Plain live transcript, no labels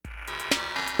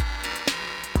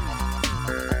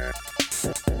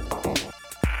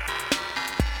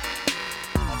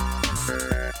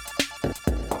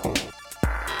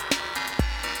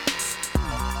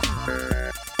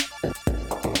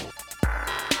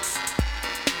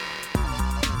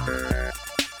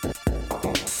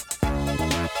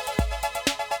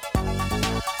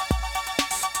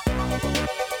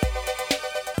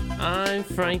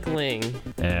Frank Ling.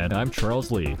 And I'm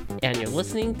Charles Lee. And you're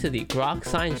listening to the Grok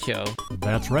Science Show.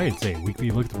 That's right, it's a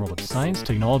weekly look at the world of science,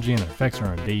 technology, and their effects on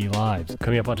our daily lives.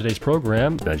 Coming up on today's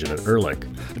program, Benjamin Ehrlich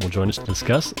will join us to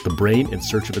discuss the brain in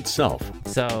search of itself.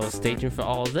 So stay tuned for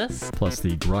all of this. Plus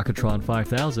the Grokatron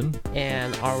 5000.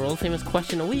 And our world-famous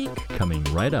question a week. Coming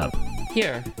right up.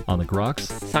 Here. On the Groks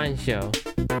Science Show.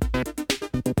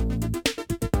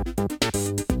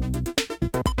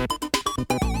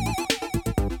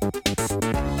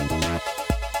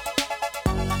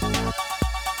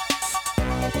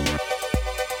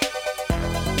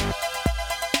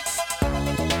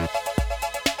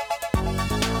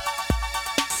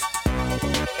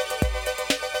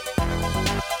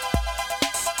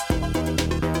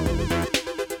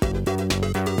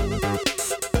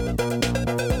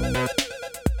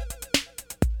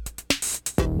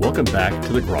 Welcome back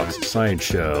to the Groks Science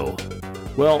Show.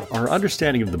 Well, our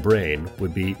understanding of the brain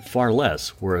would be far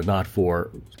less were it not for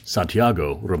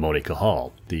Santiago Ramon y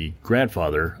Cajal, the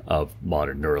grandfather of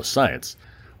modern neuroscience.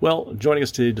 Well, joining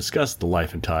us to discuss the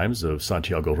life and times of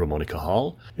Santiago Ramon y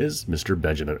Cajal is Mr.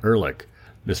 Benjamin Ehrlich.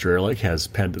 Mr. Ehrlich has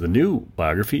penned the new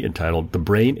biography entitled The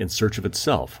Brain in Search of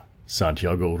Itself,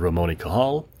 Santiago Ramon y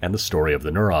Cajal and the Story of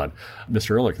the Neuron.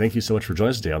 Mr. Ehrlich, thank you so much for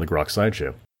joining us today on the Groks Science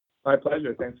Show. My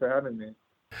pleasure. Thanks for having me.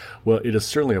 Well, it is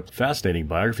certainly a fascinating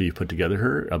biography you put together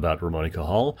here about Ramon y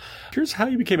Cajal. Here's how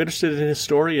you became interested in his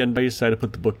story and how you decided to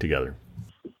put the book together.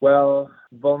 Well,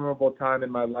 vulnerable time in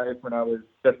my life when I was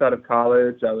just out of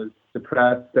college. I was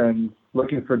depressed and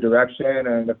looking for direction,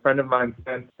 and a friend of mine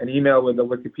sent an email with a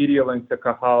Wikipedia link to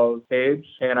Cajal's page,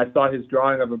 and I saw his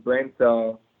drawing of a brain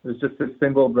cell. It was just a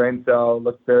single brain cell,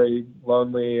 looked very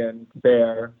lonely and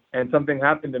bare. And something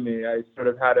happened to me. I sort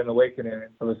of had an awakening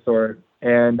of a sort.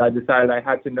 And I decided I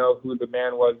had to know who the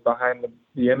man was behind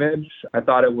the image. I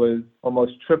thought it was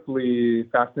almost triply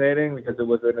fascinating because it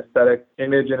was an aesthetic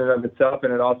image in and of itself.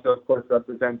 And it also, of course,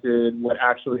 represented what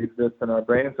actually exists in our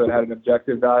brain. So it had an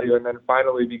objective value. And then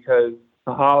finally, because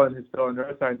Cajal and his fellow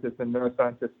neuroscientists and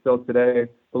neuroscientists still today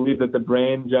believe that the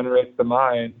brain generates the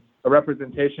mind, a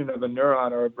representation of a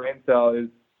neuron or a brain cell is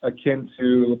akin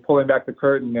to pulling back the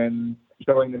curtain and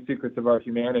showing the secrets of our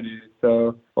humanity.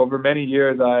 So over many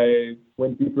years, I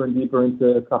went deeper and deeper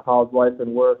into Cajal's life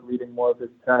and work, reading more of his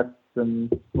texts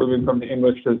and moving from the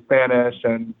English to Spanish.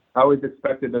 And I always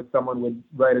expected that someone would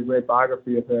write a great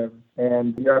biography of him.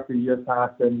 And year after year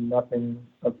passed and nothing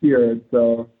appeared.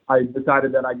 So I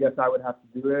decided that I guess I would have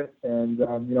to do it. And,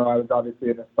 I was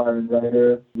obviously an aspiring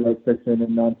writer, wrote fiction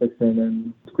and nonfiction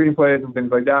and screenplays and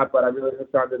things like that. But I really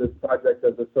hooked onto this project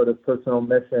as a sort of personal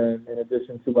mission in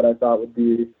addition to what I thought would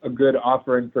be a good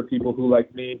offering for people who,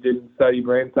 like me, didn't study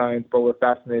brain science but were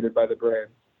fascinated by the brain.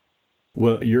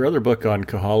 Well, your other book on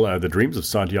Cajal, The Dreams of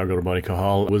Santiago Ramon y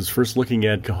Cajal, was first looking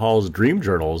at Cajal's dream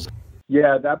journals.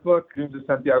 Yeah, that book, Dreams of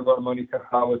Santiago Ramon y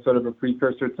Cajal, was sort of a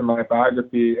precursor to my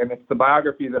biography, and it's the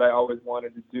biography that I always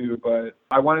wanted to do, but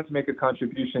I wanted to make a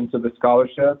contribution to the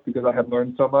scholarship because I had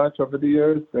learned so much over the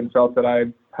years and felt that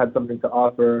I had something to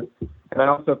offer. And I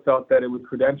also felt that it would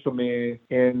credential me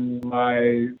in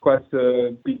my quest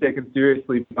to be taken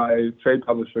seriously by trade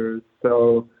publishers.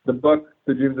 So the book,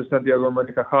 The Dreams of Santiago Ramon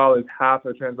y Cajal, is half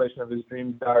a translation of his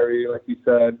dreams diary, like you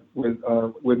said, with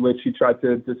which he tried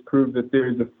to disprove the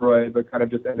theories of Freud, but kind of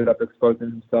just ended up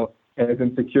exposing himself and his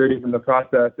insecurities in the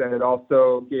process. And it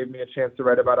also gave me a chance to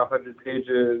write about 100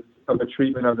 pages of a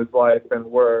treatment of his life and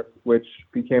work, which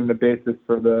became the basis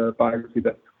for the biography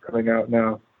that's coming out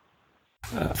now.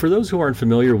 For those who aren't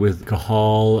familiar with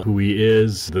Cajal, who he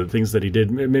is, the things that he did,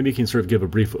 maybe you can sort of give a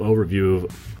brief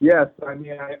overview. Yes,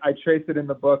 I trace it in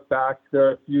the book back. There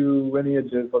are a few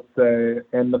lineages, let's say,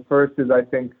 and the first is, I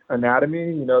think,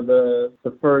 anatomy.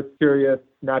 The first serious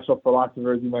natural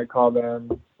philosophers, you might call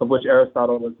them, of which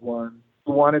Aristotle was one,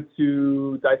 who wanted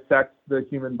to dissect the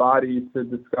human body to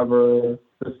discover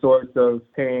the source of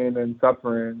pain and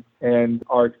suffering and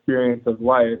our experience of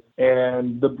life.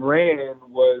 And the brain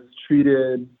was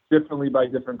treated differently by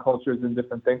different cultures and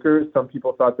different thinkers. Some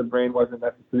people thought the brain wasn't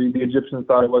necessary. The Egyptians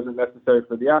thought it wasn't necessary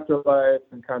for the afterlife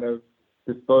and kind of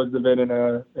disposed of it in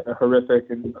a horrific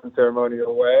and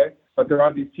unceremonial way. But there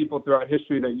are these people throughout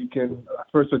history that you can,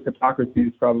 first with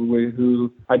Hippocrates probably,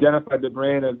 who identified the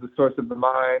brain as the source of the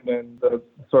mind and the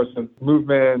source of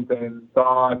movement and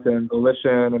thought and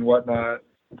volition and whatnot.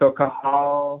 So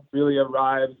Cajal really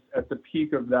arrives at the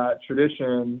peak of that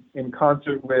tradition in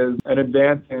concert with an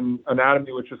advance in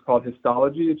anatomy, which was called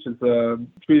histology, which is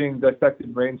treating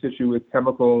dissected brain tissue with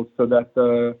chemicals so that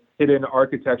the hidden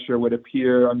architecture would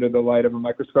appear under the light of a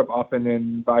microscope, often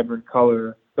in vibrant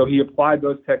color. So he applied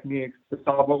those techniques to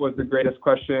solve what was the greatest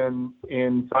question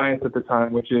in science at the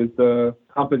time, which is the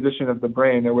composition of the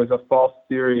brain. There was a false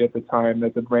theory at the time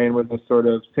that the brain was a sort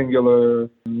of singular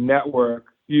network,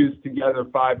 fused together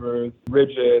fibers,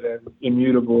 rigid and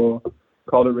immutable,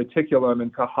 called a reticulum.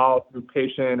 And Cajal, through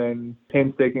patient and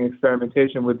painstaking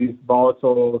experimentation with these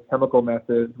volatile chemical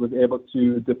methods, was able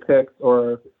to depict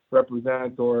or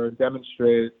represent or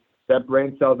demonstrate that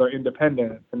brain cells are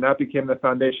independent. And that became the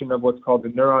foundation of what's called the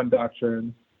neuron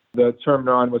doctrine. The term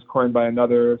neuron was coined by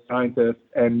another scientist,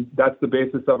 and that's the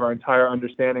basis of our entire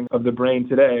understanding of the brain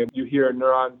today. You hear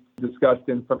neurons discussed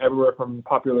from everywhere from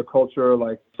popular culture,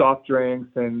 like soft drinks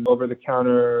and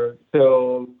over-the-counter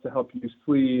pills to help you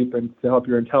sleep and to help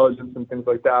your intelligence and things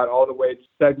like that, all the way to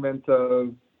segments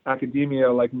of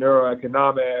academia like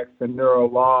neuroeconomics and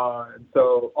neurolaw. And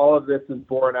so all of this is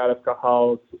born out of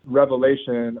Cajal's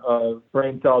revelation of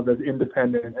brain cells as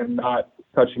independent and not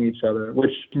touching each other,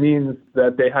 which means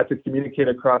that they had to communicate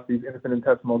across these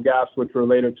infinitesimal gaps, which were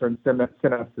later turned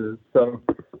synapses. So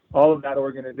all of that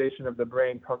organization of the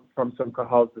brain comes from some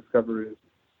Cajal's discoveries.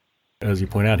 As you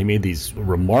point out, he made these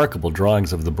remarkable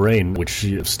drawings of the brain, which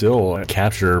still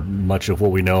capture much of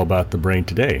what we know about the brain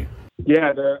today.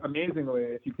 Yeah, they're amazingly,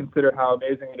 if you consider how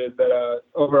amazing it is that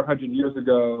over 100 years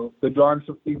ago, the drawings,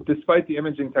 despite the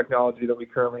imaging technology that we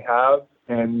currently have,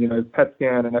 and, PET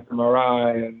scan and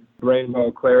fMRI and rainbow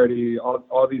clarity,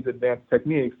 all these advanced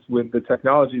techniques with the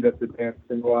technology that's advanced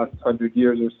in the last 100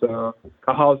 years or so,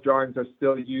 Cajal's drawings are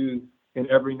still used in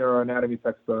every neuroanatomy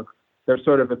textbook. They're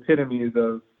sort of epitomes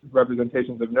of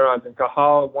representations of neurons. And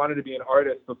Cajal wanted to be an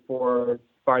artist before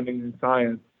finding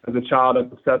science. As a child, I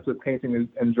was obsessed with painting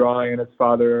and drawing, and his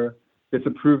father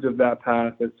disapproved of that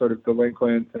path as sort of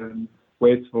delinquent and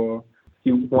wasteful.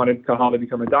 He wanted Cajal to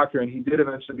become a doctor, and he did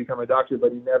eventually become a doctor,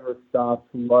 but he never stopped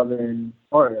loving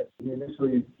art. He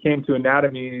initially came to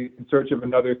anatomy in search of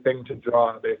another thing to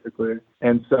draw, basically.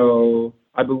 And so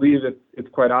I believe it's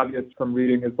quite obvious from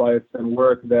reading his life and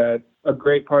work that a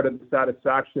great part of the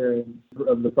satisfaction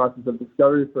of the process of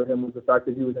discovery for him was the fact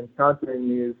that he was encountering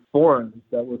these forms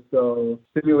that were so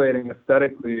stimulating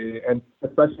aesthetically, and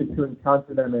especially to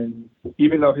encounter them in,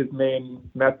 even though his main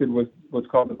method was what's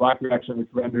called the black reaction, which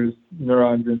renders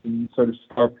neurons in sort of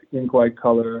stark ink-like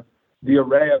color, the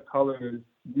array of colors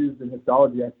used in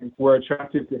histology, I think, were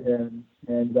attractive to him.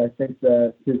 And I think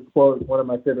that his quote, one of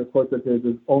my favorite quotes of his,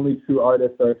 is, "Only true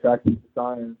artists are attracted to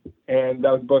science." And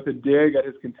that was both a dig at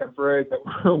his contemporaries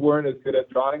that weren't as good at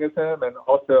drawing as him, and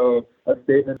also a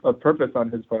statement of purpose on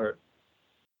his part.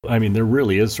 I mean, there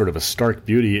really is sort of a stark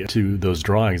beauty to those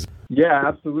drawings. Yeah,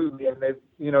 absolutely. And there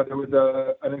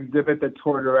was an exhibit that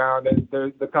toured around, and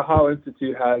the Cajal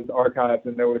Institute has archives,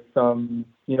 and there was some,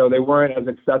 they weren't as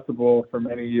accessible for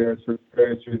many years for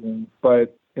various reasons.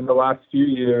 But in the last few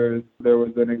years, there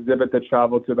was an exhibit that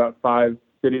traveled to about 5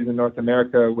 cities in North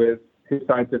America with his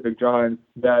scientific drawings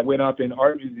that went up in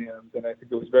art museums. And I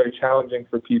think it was very challenging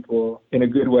for people, in a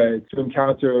good way, to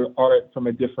encounter art from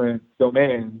a different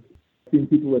domain. Seen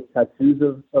people with tattoos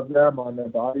of them on their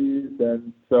bodies,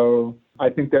 and so I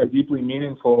think they're deeply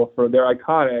meaningful. They're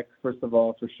iconic, first of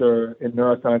all, for sure, in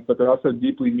neuroscience, but they're also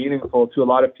deeply meaningful to a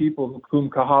lot of people whom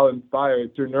Cajal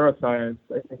inspired through neuroscience.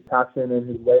 I think passion and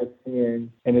his way of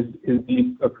seeing and his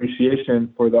deep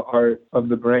appreciation for the art of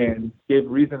the brain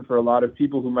gave reason for a lot of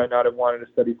people who might not have wanted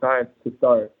to study science to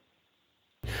start.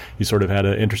 He sort of had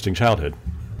an interesting childhood.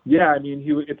 Yeah, I mean,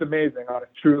 it's amazing.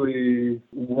 Truly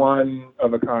one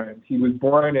of a kind. He was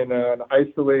born in an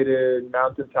isolated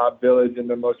mountaintop village in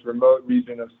the most remote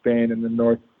region of Spain in the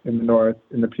north, in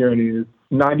the Pyrenees.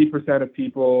 90% of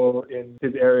people in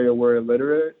his area were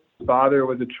illiterate. His father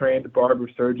was a trained barber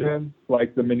surgeon,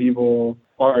 like the medieval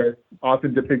art,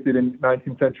 often depicted in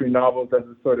 19th century novels as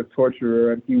a sort of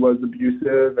torturer. And he was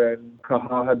abusive, and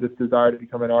Cajal had this desire to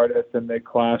become an artist, and they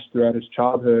clashed throughout his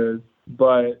childhood.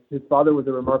 But his father was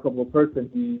a remarkable person.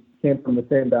 He came from the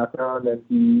same background, and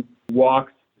he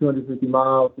walked 250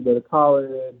 miles to go to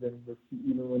college, and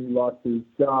even when he lost his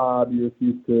job, he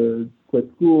refused to quit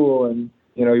school, and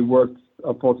he worked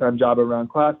a full-time job around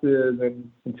classes, and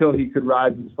until he could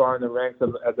rise as far in the ranks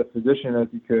as a physician as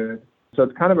he could. So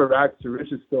it's kind of a rags to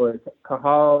riches story.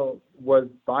 Cajal was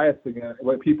biased against,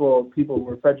 people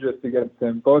were prejudiced against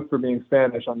him, both for being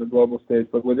Spanish on the global stage,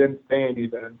 but within Spain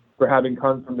even, for having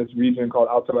come from this region called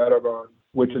Alto Aragón,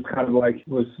 which is kind of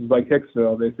was like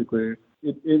Hicksville, basically.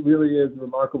 it really is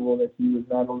remarkable that he was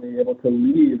not only able to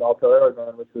leave Alto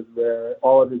Aragon, which was where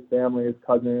all of his family, his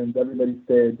cousins, everybody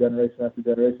stayed generation after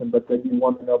generation, but that he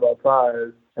won the Nobel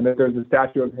Prize, and that there's a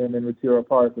statue of him in Retiro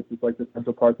Park, which is like the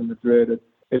central park in Madrid.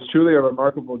 It's truly a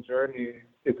remarkable journey.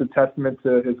 It's a testament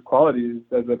to his qualities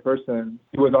as a person.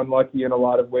 He was unlucky in a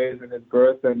lot of ways in his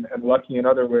birth and lucky in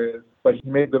other ways, but he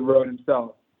made the road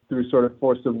himself through sort of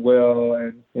force of will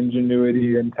and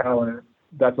ingenuity and talent.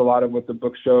 That's a lot of what the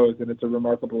book shows, and it's a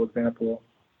remarkable example.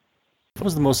 What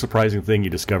was the most surprising thing you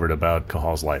discovered about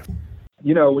Cajal's life?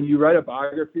 You know, when you write a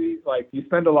biography, like, you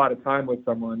spend a lot of time with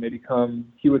someone.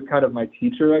 He was kind of my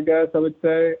teacher, I guess I would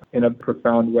say, in a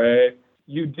profound way.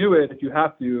 You do it if you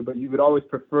have to, but you would always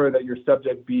prefer that your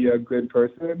subject be a good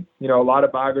person. You know, a lot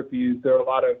of biographies, there are a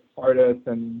lot of artists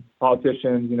and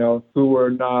politicians, you know, who were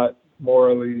not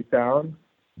morally sound.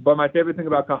 But my favorite thing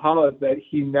about Cajal is that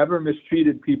he never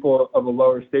mistreated people of a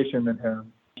lower station than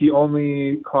him. He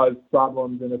only caused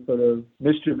problems in a sort of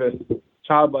mischievous,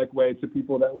 childlike way to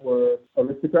people that were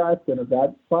aristocrats and of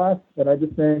that class. And I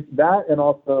just think that, and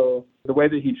also the way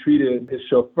that he treated his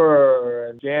chauffeur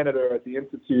and janitor at the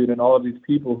Institute and all of these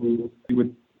people who he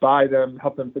would buy them,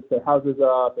 help them fix their houses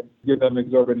up and give them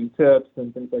exorbitant tips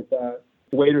and things like that.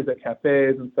 Waiters at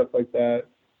cafes and stuff like that.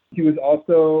 He was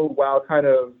also, while kind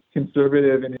of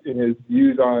conservative in his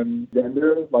views on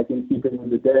gender, like in keeping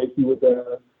with the day, he was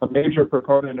a major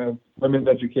proponent of women's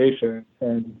education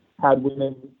and had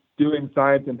women doing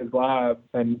science in his lab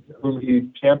and whom he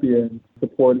championed,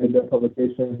 supported their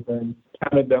publications, and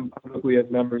counted them publicly as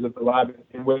members of the lab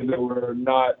in ways that were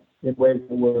not in ways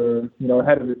that were, you know,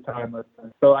 ahead of his time, let's say.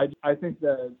 So I think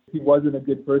that he wasn't a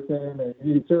good person, and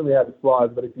he certainly had his flaws,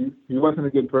 but if he wasn't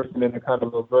a good person in a kind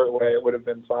of overt way, it would have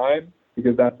been fine,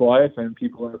 because that's life and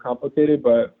people are complicated.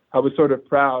 But I was sort of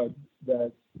proud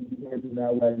that he behaved in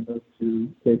that way in those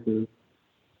two cases.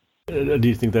 Do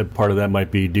you think that part of that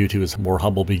might be due to his more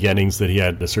humble beginnings, that he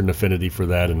had a certain affinity for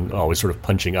that and always sort of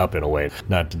punching up in a way,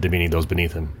 not demeaning those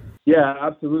beneath him? Yeah,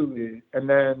 absolutely. And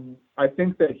then I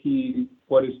think that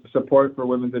what his support for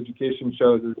women's education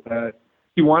shows is that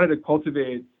he wanted to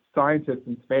cultivate scientists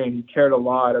in Spain. He cared a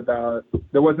lot about,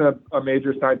 there wasn't a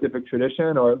major scientific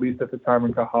tradition, or at least at the time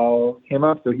when Cajal came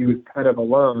up, so he was kind of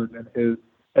alone in his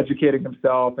educating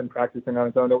himself and practicing on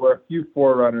his own. There were a few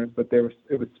forerunners, but it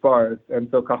was sparse. And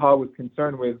so Cajal was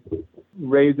concerned with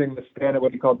raising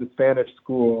what he called the Spanish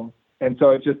school. And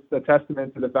so it's just a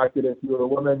testament to the fact that if you were a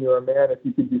woman, you were a man, if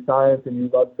you could do science and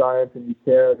you loved science and you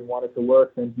cared and wanted to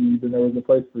work, then there was a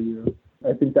place for you.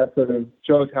 I think that sort of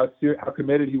shows how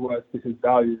committed he was to his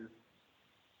values.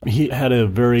 He had a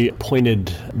very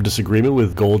pointed disagreement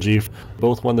with Golgi.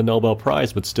 Both won the Nobel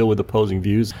Prize, but still with opposing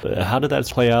views. How did that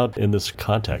play out in this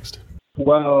context?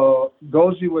 Well,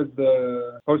 Golgi was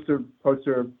the poster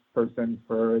person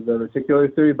for the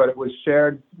reticular theory, but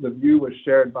the view was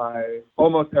shared by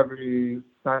almost every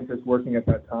scientist working at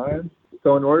that time.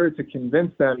 So in order to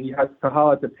convince them, Cajal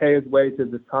had to pay his way to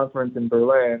this conference in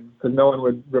Berlin, because no one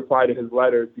would reply to his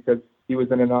letters, because he was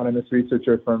an anonymous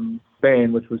researcher from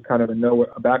Spain, which was kind of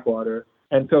a backwater.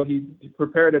 And so he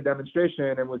prepared a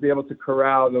demonstration and was able to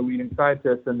corral the leading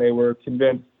scientists, and they were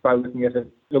convinced by looking at his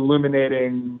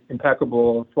illuminating,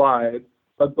 impeccable slides.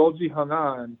 But Golgi hung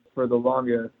on for the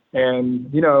longest. And,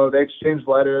 you know, they exchanged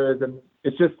letters, and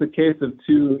it's just a case of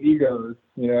two egos.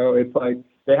 You know, it's like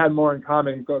they had more in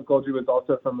common. Golgi was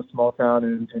also from a small town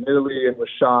in Italy and was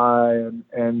shy,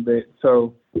 and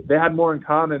they had more in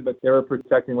common, but they were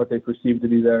protecting what they perceived to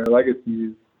be their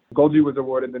legacies. Golgi was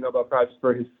awarded the Nobel Prize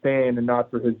for his fame and not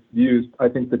for his views. I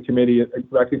think the committee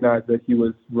recognized that he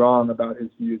was wrong about his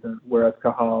views, and whereas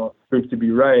Cajal proved to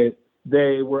be right.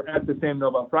 They were at the same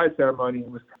Nobel Prize ceremony.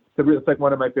 It's like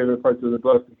one of my favorite parts of the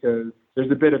book, because there's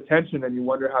a bit of tension and you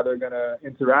wonder how they're going to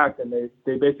interact, and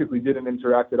they basically didn't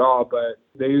interact at all, but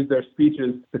they used their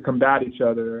speeches to combat each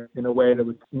other in a way that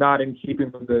was not in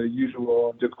keeping with the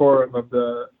usual decorum of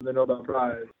the Nobel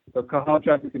Prize. So Cajal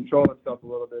tried to control himself a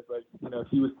little bit, but you know,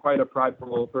 he was quite a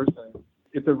prideful person.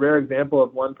 It's a rare example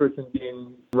of one person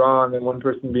being wrong and one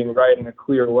person being right in a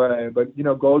clear way. But you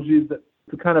know, Golgi's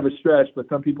kind of a stretch, but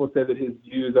some people say that his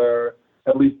views are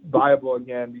at least viable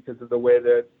again because of the way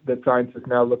that scientists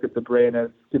now look at the brain as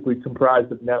simply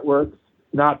comprised of networks,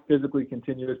 not physically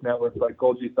continuous networks like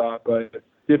Golgi thought, but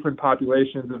different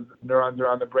populations of neurons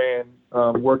around the brain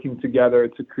working together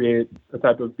to create a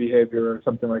type of behavior or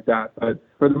something like that. But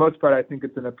for the most part, I think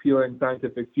it's an appealing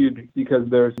scientific feud because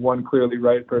there's one clearly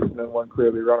right person and one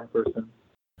clearly wrong person.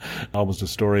 Almost a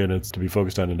story, and it's to be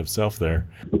focused on in itself there.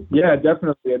 Yeah,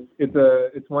 definitely.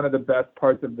 It's one of the best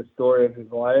parts of the story of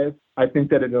his life. I think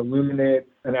that it illuminates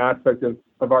an aspect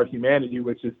of our humanity,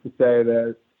 which is to say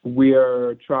that we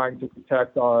are trying to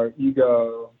protect our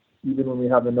ego even when we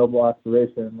have a noble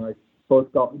aspiration. Like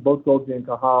both Golgi and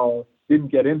Cajal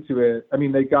didn't get into it. I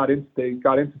mean, they got into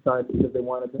science because they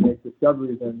wanted to make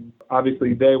discoveries, and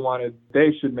obviously they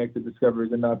should make the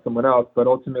discoveries and not someone else. But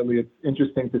ultimately, it's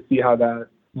interesting to see how that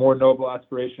more noble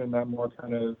aspiration, that more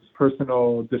kind of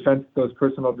personal defense, those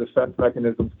personal defense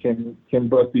mechanisms can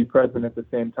both be present at the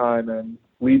same time and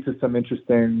lead to some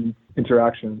interesting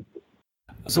interactions.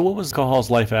 So what was Cajal's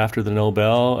life after the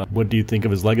Nobel? What do you think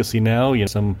of his legacy now,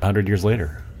 some 100 years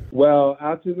later? Well,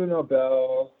 after the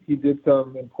Nobel, he did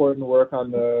some important work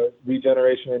on the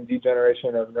regeneration and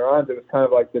degeneration of neurons. It was kind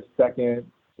of like the second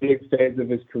big phase of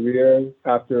his career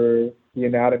after the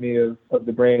anatomy of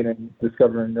the brain and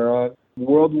discovering neurons.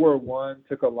 World War I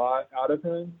took a lot out of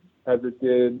him, as it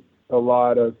did a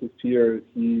lot of his peers.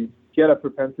 He had a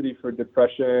propensity for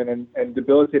depression and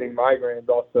debilitating migraines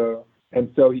also.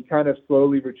 And so he kind of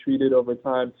slowly retreated over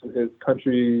time to his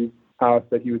country house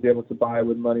that he was able to buy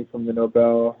with money from the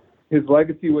Nobel. His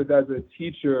legacy was as a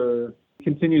teacher,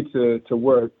 continued to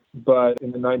work, but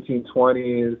in the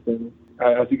 1920s and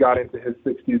as he got into his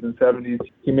 60s and 70s,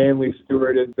 he mainly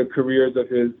stewarded the careers of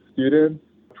his students.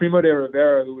 Primo de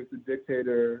Rivera, who was the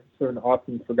dictator, sort of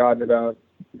often forgotten about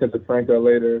because of Franco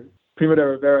later, Primo de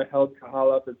Rivera held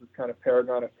Cajal up as this kind of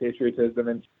paragon of patriotism,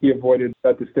 and he avoided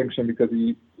that distinction because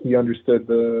he understood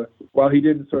while he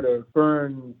didn't sort of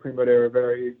burn Primo de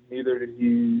Rivera, neither did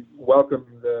he welcome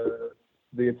the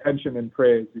attention and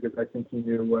praise, because I think he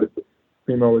knew what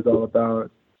Primo was all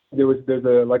about.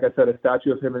 There's like I said, a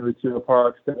statue of him in Retiro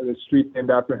Park. There's a street named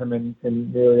after him in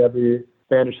nearly every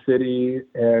Spanish city,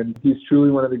 and he's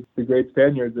truly one of the great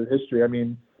Spaniards of history. I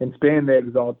mean, in Spain they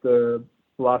exalt the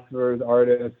philosophers,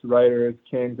 artists, writers,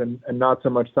 kings, and not so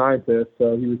much scientists.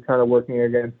 So he was kind of working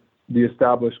against the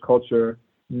established culture.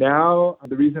 Now,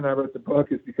 the reason I wrote the book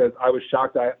is because I was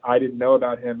shocked. I didn't know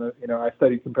about him. I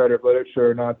studied comparative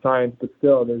literature, not science, but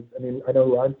still, I know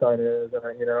who Einstein is, and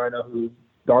I know who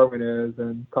Darwin is,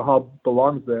 and Cajal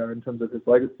belongs there in terms of his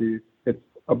legacy. It's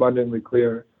abundantly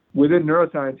clear. Within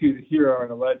neuroscience, he's a hero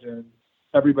and a legend.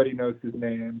 Everybody knows his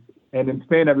name. And in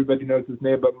Spain, everybody knows his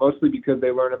name, but mostly because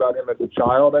they learn about him as a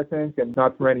child, I think, and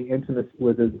not for any intimacy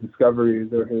with his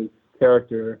discoveries or his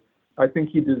character. I think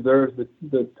he deserves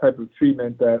the type of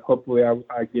treatment that hopefully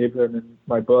I gave him in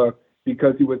my book,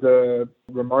 because he was a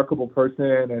remarkable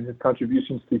person and his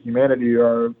contributions to humanity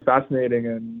are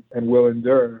fascinating and will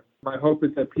endure. My hope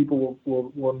is that people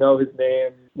will know his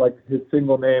name, like his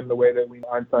single name, the way that we know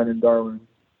Einstein and Darwin.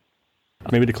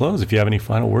 Maybe to close, if you have any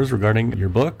final words regarding your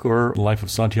book or the life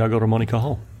of Santiago Ramón y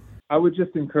Cajal. I would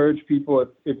just encourage people,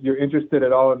 if you're interested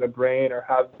at all in the brain or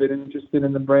have been interested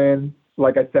in the brain,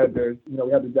 like I said,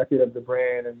 we have the decade of the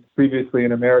brain, and previously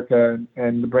in America,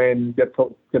 and the brain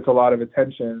gets a lot of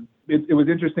attention. It was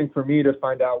interesting for me to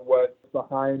find out what's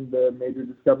behind the major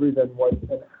discoveries and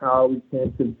how we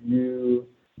came to view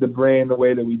the brain the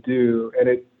way that we do, and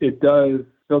it does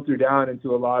filter down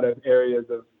into a lot of areas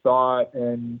of thought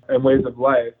and ways of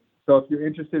life. So if you're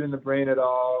interested in the brain at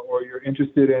all, or you're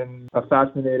interested in a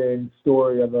fascinating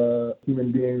story of a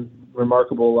human being's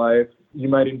remarkable life, you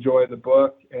might enjoy the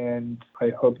book, and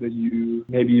I hope that you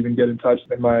maybe even get in touch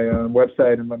at my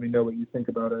website and let me know what you think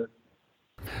about it.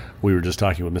 We were just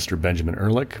talking with Mr. Benjamin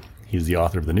Ehrlich. He's the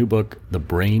author of the new book, The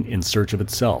Brain in Search of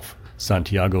Itself,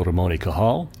 Santiago Ramón y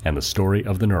Cajal and the Story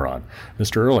of the Neuron.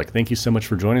 Mr. Ehrlich, thank you so much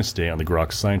for joining us today on the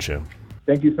Grok Science Show.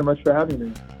 Thank you so much for having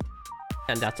me.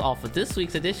 And that's all for this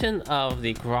week's edition of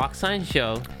the Grok Science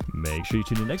Show. Make sure you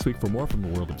tune in next week for more from the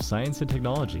world of science and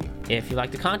technology. If you'd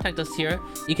like to contact us here,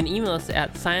 you can email us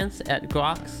at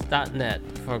science@groks.net.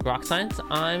 For Grok Science,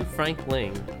 I'm Frank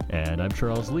Ling. And I'm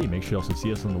Charles Lee. Make sure you also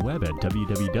see us on the web at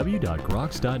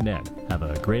www.groks.net. Have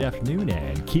a great afternoon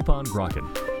and keep on grokking.